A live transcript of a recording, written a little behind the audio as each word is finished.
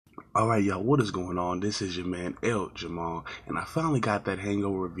Alright, y'all, what is going on? This is your man, El Jamal, and I finally got that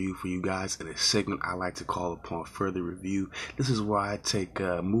hangover review for you guys in a segment I like to call upon further review. This is where I take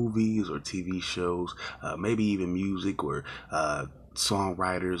movies or TV shows, maybe even music or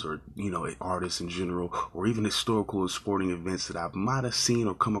songwriters or artists in general, or even historical or sporting events that I might have seen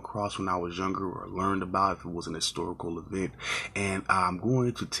or come across when I was younger or learned about if it was an historical event. And I'm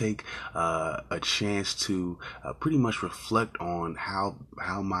going to take a chance to pretty much reflect on how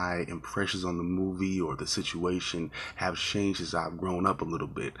my impressions on the movie or the situation have changed as I've grown up a little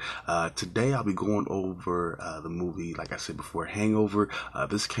bit. Today I'll be going over the movie, like I said before, Hangover.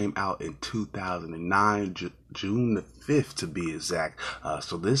 This came out in 2009, June the 5th to be exact.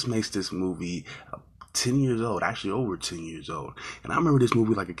 So this makes this movie 10 years old, actually over 10 years old. And I remember this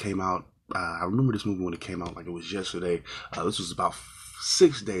movie like it came out. I remember this movie when it came out like it was yesterday. This was about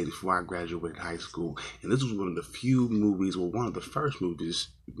 6 days before I graduated high school, and this was one of the few movies, well, one of the first movies,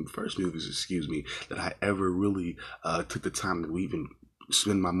 excuse me, that I ever really took the time to even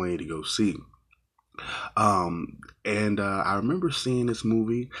spend my money to go see. And I remember seeing this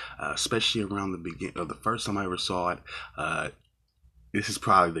movie, especially around the beginning, or the first time I ever saw it. Uh, this is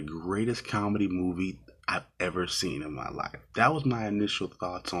probably the greatest comedy movie I've ever seen in my life. That was my initial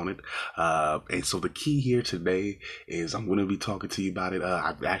thoughts on it. And so the key here today is I'm going to be talking to you about it.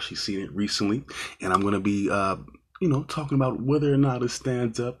 I've actually seen it recently, and I'm going to be talking about whether or not it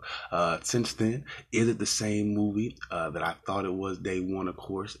stands up since then. Is it the same movie that I thought it was day one, of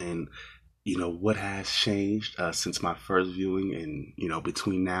course? And what has changed since my first viewing, and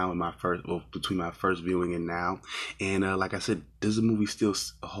between now and between my first viewing and now. And like I said, does the movie still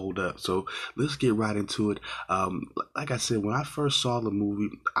hold up? So let's get right into it. Like I said, when I first saw the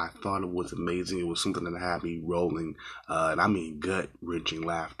movie, I thought it was amazing. It was something that had me rolling, and I mean gut wrenching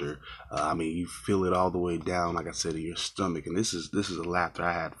laughter. I mean, you feel it all the way down, like I said, in your stomach. And this is a laughter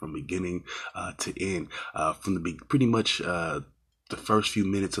I had from beginning to end, from pretty much the first few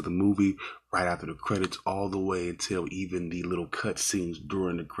minutes of the movie, right after the credits, all the way until even the little cut scenes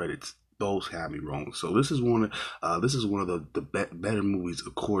during the credits. Those had me wrong. So this is one of the better movies,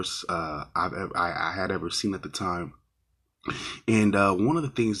 of course, I had ever seen at the time. And one of the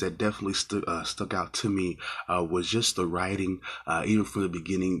things that definitely stuck out to me was just the writing. Even from the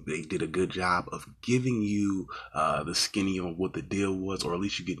beginning, they did a good job of giving you the skinny on what the deal was, or at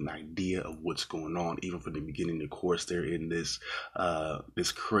least you get an idea of what's going on. Even from the beginning, of course, they're in this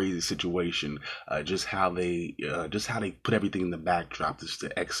crazy situation. Just how they put everything in the backdrop. Just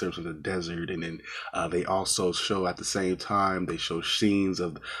the excerpts of the desert, and then they also show at the same time they show scenes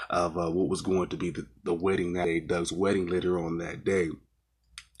of what was going to be the wedding that day, Doug's wedding later on that day.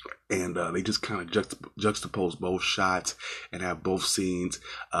 And they just kind of juxtapose both shots and have both scenes,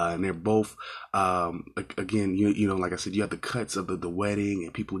 and they're both again, like I said, you have the cuts of the wedding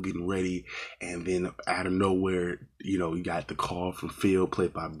and people getting ready, and then out of nowhere, you got the call from Phil,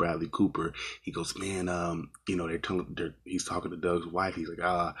 played by Bradley Cooper. He goes, man, he's talking to Doug's wife. He's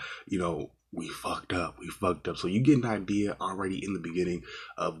like, we fucked up. So you get an idea already in the beginning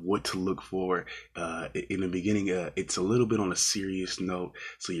of what to look for. In the beginning, it's a little bit on a serious note,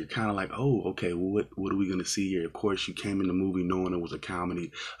 so you're kind of like, oh, okay, well, what are we gonna see here? Of course, you came in the movie knowing it was a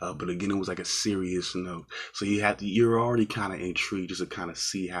comedy, but again, it was like a serious note. So you're already kind of intrigued just to kind of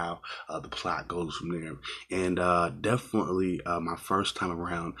see how the plot goes from there. And definitely, my first time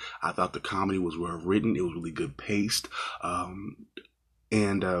around, I thought the comedy was well written. It was really good paced,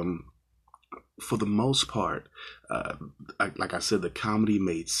 and for the most part, uh, like I said, the comedy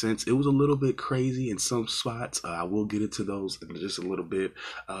made sense. It was a little bit crazy in some spots. I will get into those in just a little bit.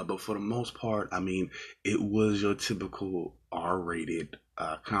 But for the most part, I mean, it was your typical R-rated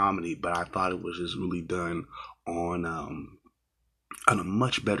comedy, but I thought it was just really done on on a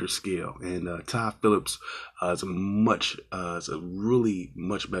much better scale. And Todd Phillips is a really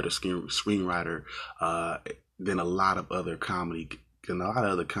much better screenwriter than a lot of other comedy than a lot of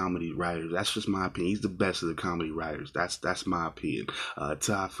other comedy writers. That's just my opinion. He's the best of the comedy writers. That's my opinion.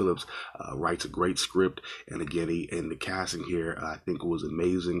 Todd Phillips writes a great script, and again, and the casting here, I think, was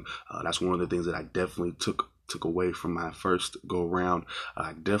amazing. That's one of the things that I definitely took away from my first go around.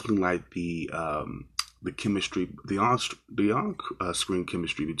 I definitely like the chemistry, the on screen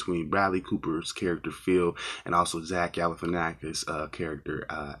chemistry between Bradley Cooper's character Phil and also Zach Galifianakis' character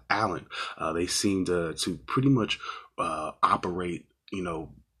Alan. They seem to pretty much operate,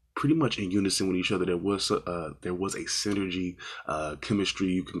 pretty much in unison with each other. There was a synergy, chemistry,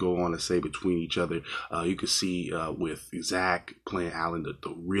 you can go on and say, between each other. You can see with Zach playing Alan, the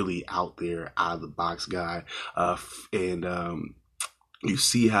really out there, out of the box guy, and you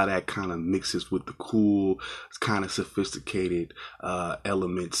see how that kind of mixes with the cool, kind of sophisticated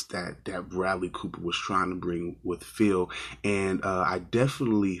elements that Bradley Cooper was trying to bring with Phil. And I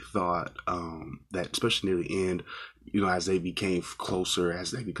definitely thought that, especially near the end, as they became closer,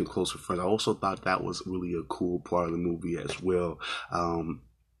 as they became closer friends, I also thought that was really a cool part of the movie as well.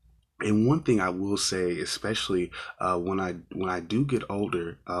 And one thing I will say, especially when I do get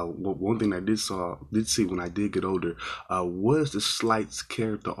older, one thing I did see when I did get older was the slight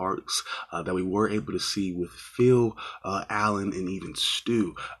character arcs that we were able to see with Phil, Alan, and even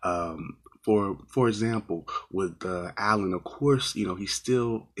Stu. For example, with Alan, of course, he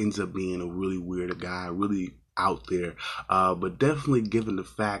still ends up being a really weird guy, really out there, but definitely given the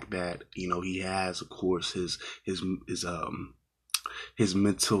fact that he has, of course, his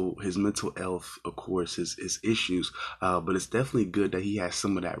mental health, of course, his issues, but it's definitely good that he has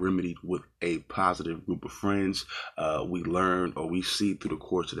some of that remedied with a positive group of friends. We learn, or we see through the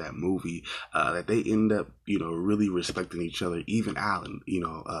course of that movie, that they end up really respecting each other. Even Alan,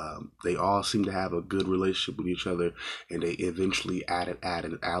 they all seem to have a good relationship with each other, and they eventually added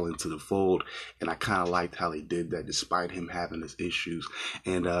Alan to the fold. And I kind of liked how they did that, despite him having his issues.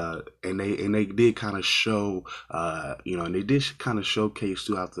 And they did kind of show, and they did kind of showcase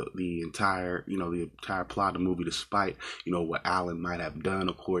throughout the entire plot of the movie, despite what Alan might have done.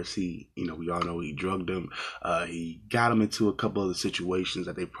 Of course, we all know he drugged him. He got him into a couple other situations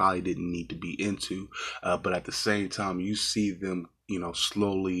that they probably didn't need to be into. But at the same time, you see them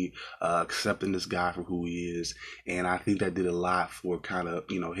slowly accepting this guy for who he is. And I think that did a lot for kind of,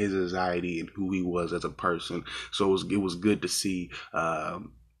 his anxiety and who he was as a person. So it was good to see.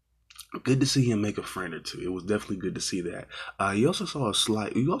 Good to see him make a friend or two. It was definitely good to see that. You also saw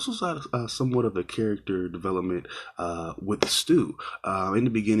somewhat of a character development with Stu. In the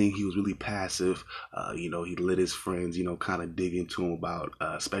beginning, he was really passive. He let his friends, kind of dig into him about,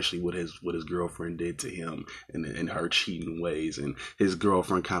 especially what his girlfriend did to him and her cheating ways. And his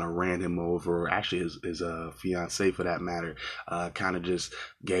girlfriend kind of ran him over. Actually, his fiance, for that matter, kind of just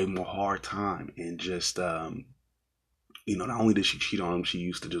gave him a hard time, and just not only did she cheat on him, she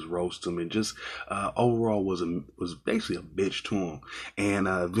used to just roast him, and just overall was basically a bitch to him. And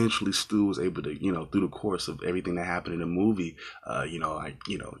eventually, Stu was able to, through the course of everything that happened in the movie, he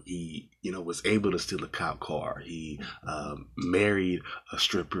was able to steal a cop car. He married a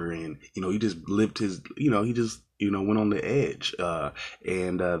stripper, and he just lived his, he just went on the edge,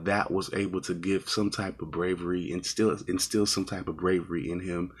 and that was able to give some type of bravery, and instill some type of bravery in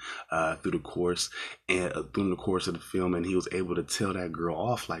him through the course of the film. And he was able to tell that girl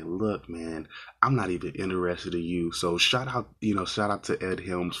off, like, look, man, I'm not even interested in you. So shout out to Ed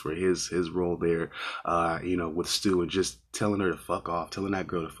Helms for his role there, with Stu, and just telling her to fuck off, telling that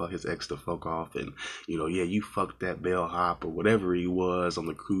girl to fuck his ex to fuck off. And yeah, you fucked that bellhop or whatever he was on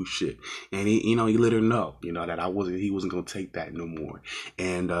the cruise ship. And he let her know, that he wasn't gonna take that no more.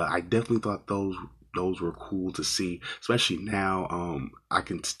 And I definitely thought those were cool to see, especially now. I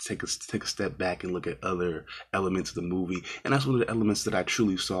can take a step back and look at other elements of the movie, and that's one of the elements that I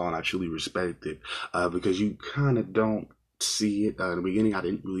truly saw and I truly respected, because you kind of don't see it in the beginning. I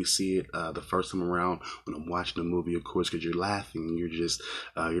didn't really see it the first time around when I'm watching the movie, of course, because you're laughing, you're just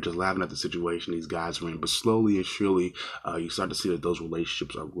laughing at the situation these guys are in. But slowly and surely, you start to see that those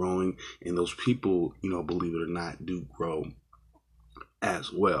relationships are growing, and those people, believe it or not, do grow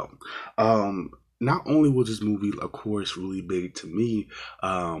as well. Not only was this movie, of course, really big to me,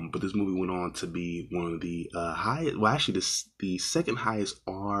 but this movie went on to be one of the highest, well, actually the second highest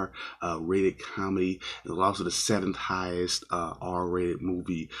R-rated comedy. It was also the seventh highest R-rated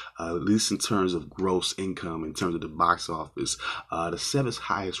movie, at least in terms of gross income, in terms of the box office. The seventh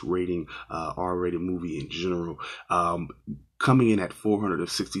highest rating R-rated movie in general. Coming in at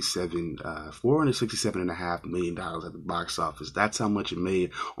 $467.5 million at the box office. That's how much it made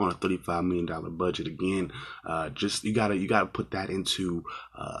on a $35 million budget. Again, just you gotta put that into,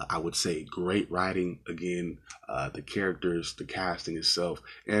 I would say, great writing. Again, the characters, the casting itself,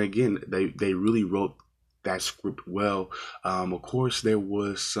 and again, they really wrote that script well. Of course, there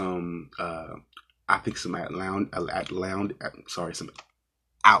was some, I think, some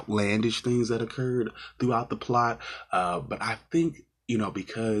outlandish things that occurred throughout the plot, but I think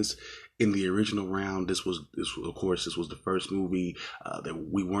because in the original round, this was the first movie that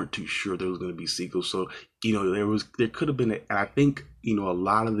we weren't too sure there was going to be sequels. So there could have been, and I think a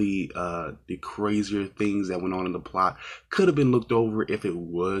lot of the crazier things that went on in the plot could have been looked over if it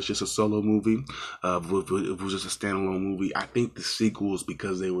was just a solo movie, if it was just a standalone movie. I think the sequels,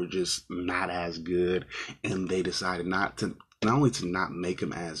 because they were just not as good, and they decided not to not only to not make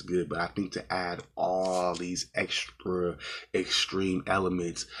him as good, but I think to add all these extra extreme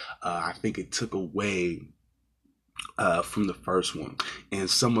elements, I think it took away from the first one. And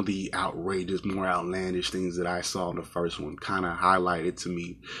some of the outrageous, more outlandish things that I saw in the first one kind of highlighted to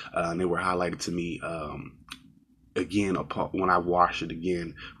me, and they were highlighted to me again when I watched it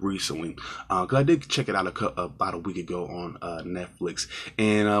again recently, because I did check it out about a week ago on Netflix.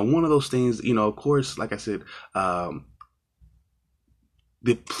 And one of those things, of course, like I said,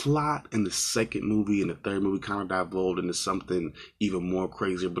 the plot in the second movie and the third movie kind of divulged into something even more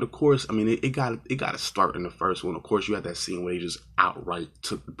crazier. But of course, I mean, it got to start in the first one. Of course, you had that scene where they just outright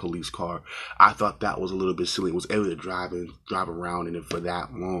took the police car. I thought that was a little bit silly. It was able to drive around in it for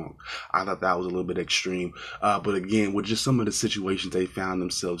that long. I thought that was a little bit extreme. But again, with just some of the situations they found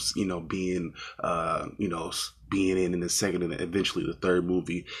themselves, being, being in the second and eventually the third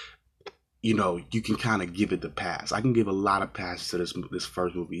movie, you can kind of give it the pass. I can give a lot of passes to this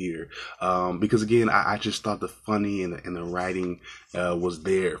first movie here, because again, I just thought the funny and the writing was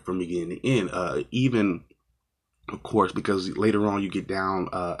there from beginning to end. Even, of course, because later on you get down,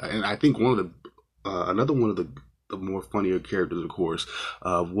 and I think another one of the more funnier characters, of course,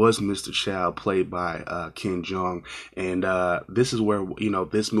 was Mr. Chow, played by Ken Jeong. And this is where,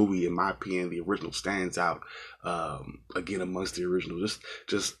 this movie, in my opinion, the original stands out again amongst the original.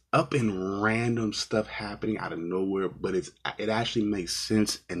 Just up and random stuff happening out of nowhere, but it actually makes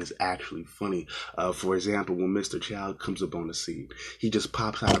sense and it's actually funny. For example, when Mr. Chow comes up on the scene, he just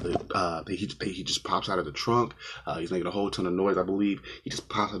pops out of the he just pops out of the trunk. He's making a whole ton of noise, I believe. He just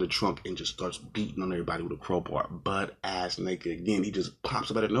pops out of the trunk and just starts beating on everybody with a crowbar, butt ass naked. Again, he just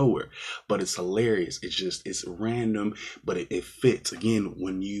pops up out of nowhere, but it's hilarious. It's random, but it fits. Again,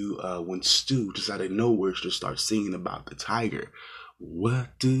 when Stu just out of nowhere just starts singing about the tiger.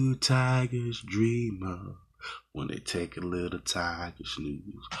 What do tigers dream of when they take a little tiger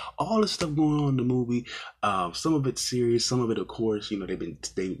snooze? All the stuff going on in the movie. Some of it's serious, some of it, of course,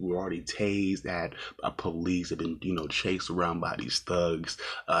 they were already tased at police. They've been, chased around by these thugs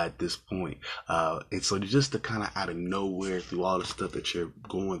at this point. And so just to kind of out of nowhere, through all the stuff that you're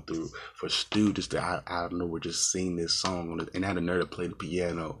going through, for Stu just to out of nowhere just sing this song and had a nerve to play the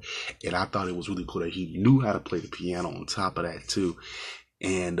piano. And I thought it was really cool that he knew how to play the piano on top of that too.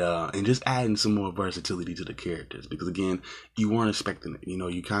 And just adding some more versatility to the characters, because again, you weren't expecting it.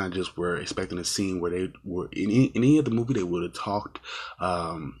 You kind of just were expecting a scene where they were in any other movie they would have talked.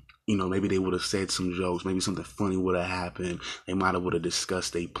 Maybe they would have said some jokes. Maybe something funny would have happened. They might have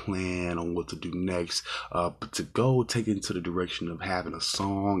discussed a plan on what to do next. But to go take it into the direction of having a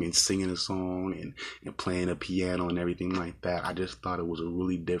song and singing a song and playing a piano and everything like that, I just thought it was a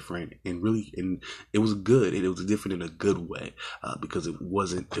really different and it was good. It was different in a good way, because it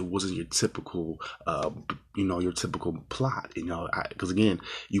wasn't your typical your typical plot. Because again,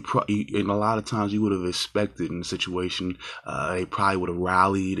 and a lot of times you would have expected in a situation, they probably would have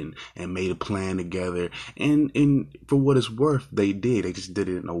rallied and made a plan together, and for what it's worth, they did. They just did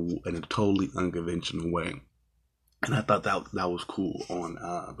it in a totally unconventional way. And I thought that was cool on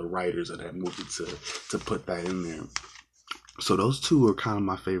the writers of that movie to put that in there. So those two are kind of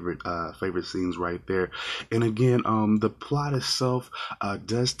my favorite scenes right there. And again, the plot itself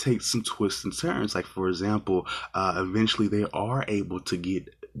does take some twists and turns. Like, for example, eventually they are able to get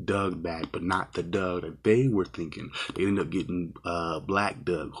Doug back, but not the Doug that they were thinking. They ended up getting Black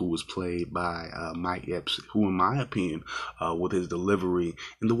Doug, who was played by Mike Epps, who, in my opinion, with his delivery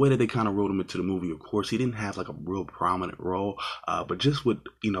and the way that they kind of wrote him into the movie, of course, he didn't have like a real prominent role, but just with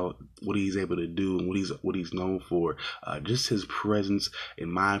what he's able to do and what he's known for, just his presence, in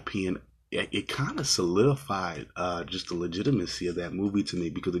my opinion, it kind of solidified just the legitimacy of that movie to me,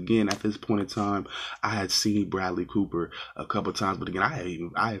 because again, at this point in time, I had seen Bradley Cooper a couple of times, but again,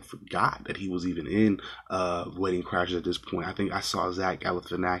 I had forgot that he was even in Wedding Crashers at this point. I think I saw Zach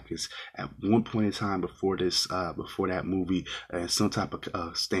Galifianakis at one point in time before that movie, and some type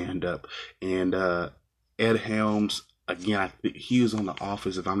of stand up, and Ed Helms. Again, I think he was on The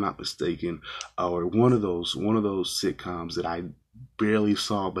Office, if I'm not mistaken, or one of those sitcoms that I barely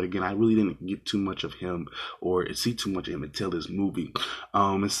saw, but again, I really didn't get too much of him or see too much of him until this movie.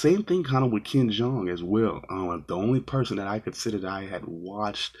 And same thing kind of with Ken Jeong as well. The only person that I considered I had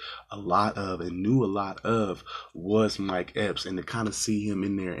watched a lot of and knew a lot of was Mike Epps, and to kind of see him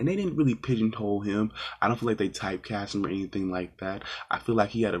in there, and they didn't really pigeonhole him. I don't feel like they typecast him or anything like that. I feel like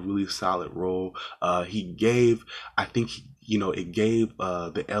he had a really solid role. I think it gave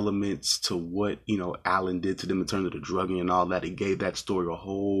the elements to what Alan did to them in terms of the drugging and all that. It gave that story a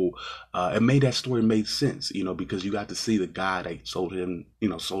whole. It made that story made sense, because you got to see the guy that sold him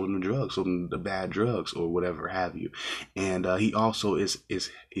the drugs, sold him the bad drugs or whatever have you, and he also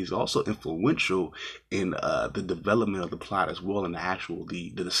he's also influential in the development of the plot as well, and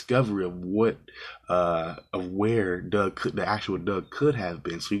the discovery of what of where the actual Doug could have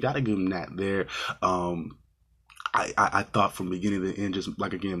been. So you got to give him that there. I thought from beginning to end, just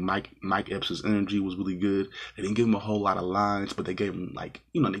like again, Mike Epps' energy was really good. They didn't give him a whole lot of lines, but they gave him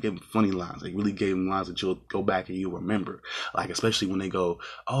they gave him funny lines. They really gave him lines that you'll go back and you'll remember. Like especially when they go,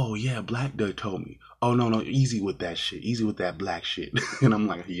 "Oh yeah, Black Doug told me." "Oh no, easy with that shit, easy with that black shit." And I'm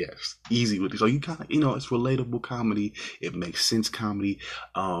like, yes, easy with it. So you kind of it's relatable comedy. It makes sense comedy.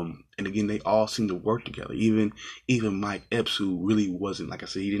 And again, they all seem to work together. Even Mike Epps, who really wasn't, like I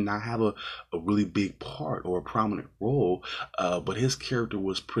said, he did not have a really big part or a prominent role, but his character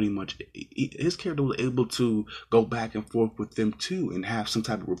was able to go back and forth with them too, and have some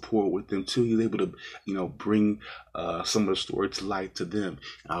type of rapport with them too. He was able to bring some of the story to light to them.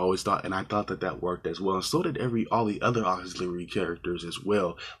 And I thought that worked as well. And so did all the other auxiliary characters as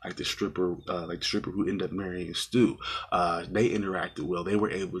well, like the stripper who ended up marrying Stu. They interacted well. They were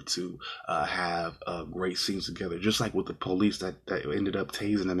able to have great scenes together, just like with the police that ended up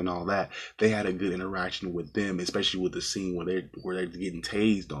tasing them and all that. They had a good interaction with them, especially with the scene where they're getting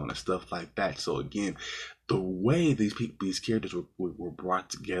tased on and stuff like that. So again, the way these characters were brought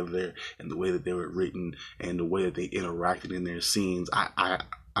together, and the way that they were written, and the way that they interacted in their scenes,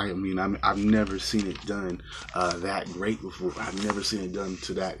 I've never seen it done that great before. I've never seen it done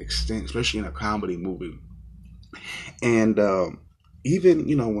to that extent, especially in a comedy movie. And even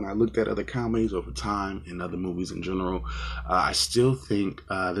when I looked at other comedies over time and other movies in general, I still think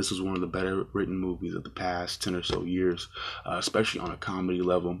this was one of the better written movies of the past 10 or so years, especially on a comedy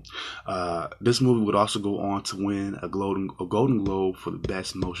level. This movie would also go on to win a Golden Globe for the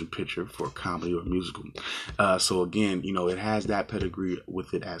best motion picture for a comedy or musical. So again, it has that pedigree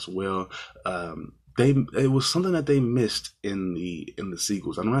with it as well. It was something that they missed in the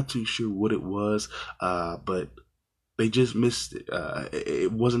sequels. I'm not too sure what it was, but they just missed it.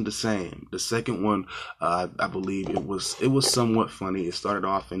 It wasn't the same. The second one, I believe it was somewhat funny. It started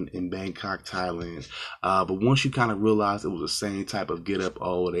off in Bangkok, Thailand, but once you kind of realized it was the same type of get up,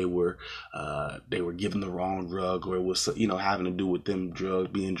 they were given the wrong drug, or it was having to do with them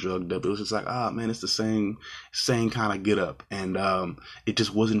being drugged up. It was just like, man, it's the same kind of get up, and it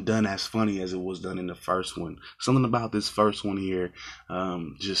just wasn't done as funny as it was done in the first one. Something about this first one here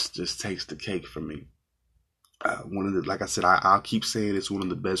just takes the cake for me. Like I said, I'll keep saying it's one of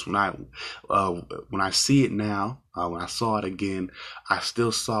the best. When I see it now, when I saw it again, I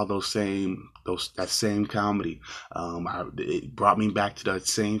still saw that same comedy. It brought me back to that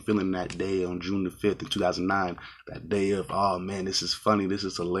same feeling that day on June the 5th in 2009. That day of, oh man, this is funny, this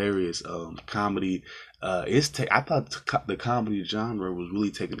is hilarious. Comedy. I thought the comedy genre was really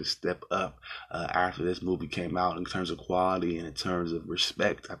taking a step up after this movie came out in terms of quality and in terms of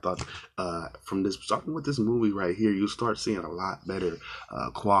respect. I thought starting with this movie right here, you start seeing a lot better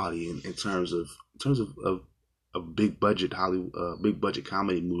quality in terms of big budget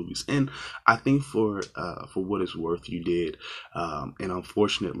comedy movies. And I think for what it's worth, you did. And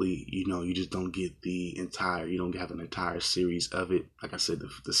unfortunately, you just don't get you don't have an entire series of it. Like I said,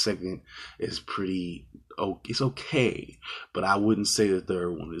 the second is it's okay, but I wouldn't say the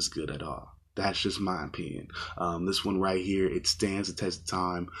third one is good at all. That's just my opinion. This one right here, it stands the test of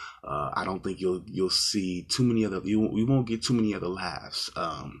time. I don't think you'll see too many other. You won't get too many other laughs.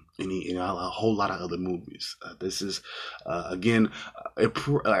 In a whole lot of other movies. This is again.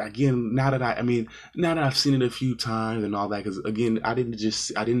 Now that I've seen it a few times and all that, because again, I didn't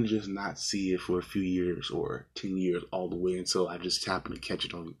just not see it for a few years or 10 years all the way until I just happened to catch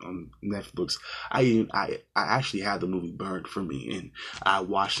it on Netflix. I actually had the movie burnt for me, and I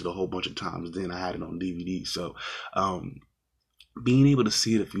watched it a whole bunch of times. Then I had it on DVD. So being able to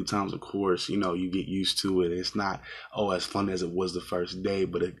see it a few times, of course, you get used to it. It's not as fun as it was the first day,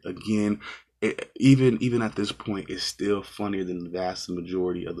 but again, even at this point, it's still funnier than the vast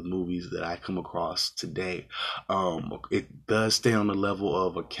majority of the movies that I come across today. It does stay on the level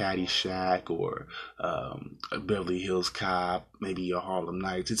of a Caddyshack or a Beverly Hills Cop, maybe a Harlem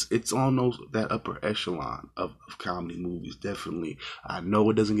Nights. It's on that upper echelon of comedy movies, definitely. I know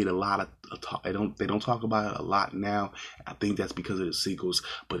it doesn't get a lot of talk. They don't talk about it a lot now. I think that's because of the sequels.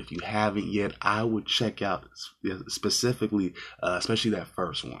 But if you haven't yet, I would check out specifically, especially that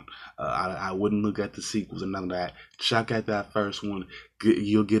first one. I I wouldn't look at the sequels and none of that. Check out that first one.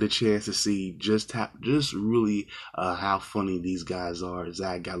 You'll get a chance to see just really how funny these guys are.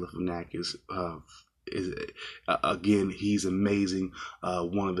 Zach Galifianakis is again, he's amazing.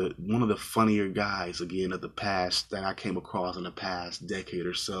 One of the funnier guys again of the past that I came across in the past decade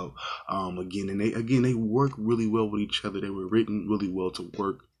or so. They work really well with each other. They were written really well to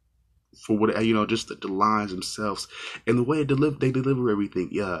work for what, just the lines themselves and the way they deliver everything.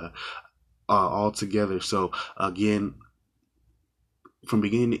 Yeah, all together. So again, from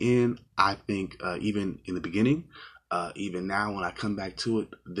beginning to end, I think even in the beginning, even now when I come back to it,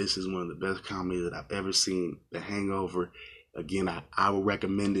 this is one of the best comedies that I've ever seen. The Hangover. Again, I would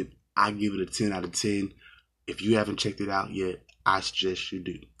recommend it. I give it a 10 out of 10. If you haven't checked it out yet, I suggest you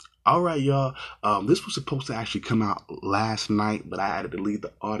do. All right, y'all. This was supposed to actually come out last night, but I had to delete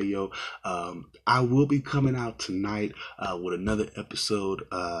the audio. I will be coming out tonight with another episode.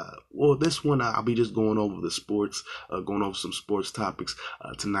 This one I'll be just going over the sports, going over some sports topics.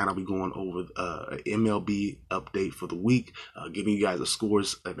 Tonight I'll be going over an MLB update for the week, giving you guys the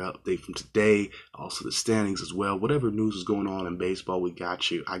scores, an update from today, also the standings as well. Whatever news is going on in baseball, we got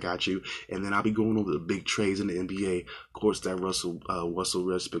you. I got you. And then I'll be going over the big trades in the NBA. Of course, that Russell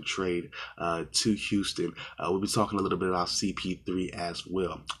Westbrook trade to Houston. We'll be talking a little bit about CP3 as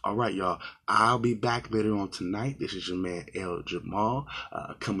well. All right, y'all. I'll be back later on tonight. This is your man El Jamal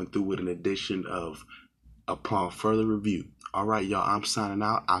coming through with an edition of Upon Further Review. All right, y'all. I'm signing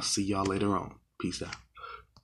out. I'll see y'all later on. Peace out.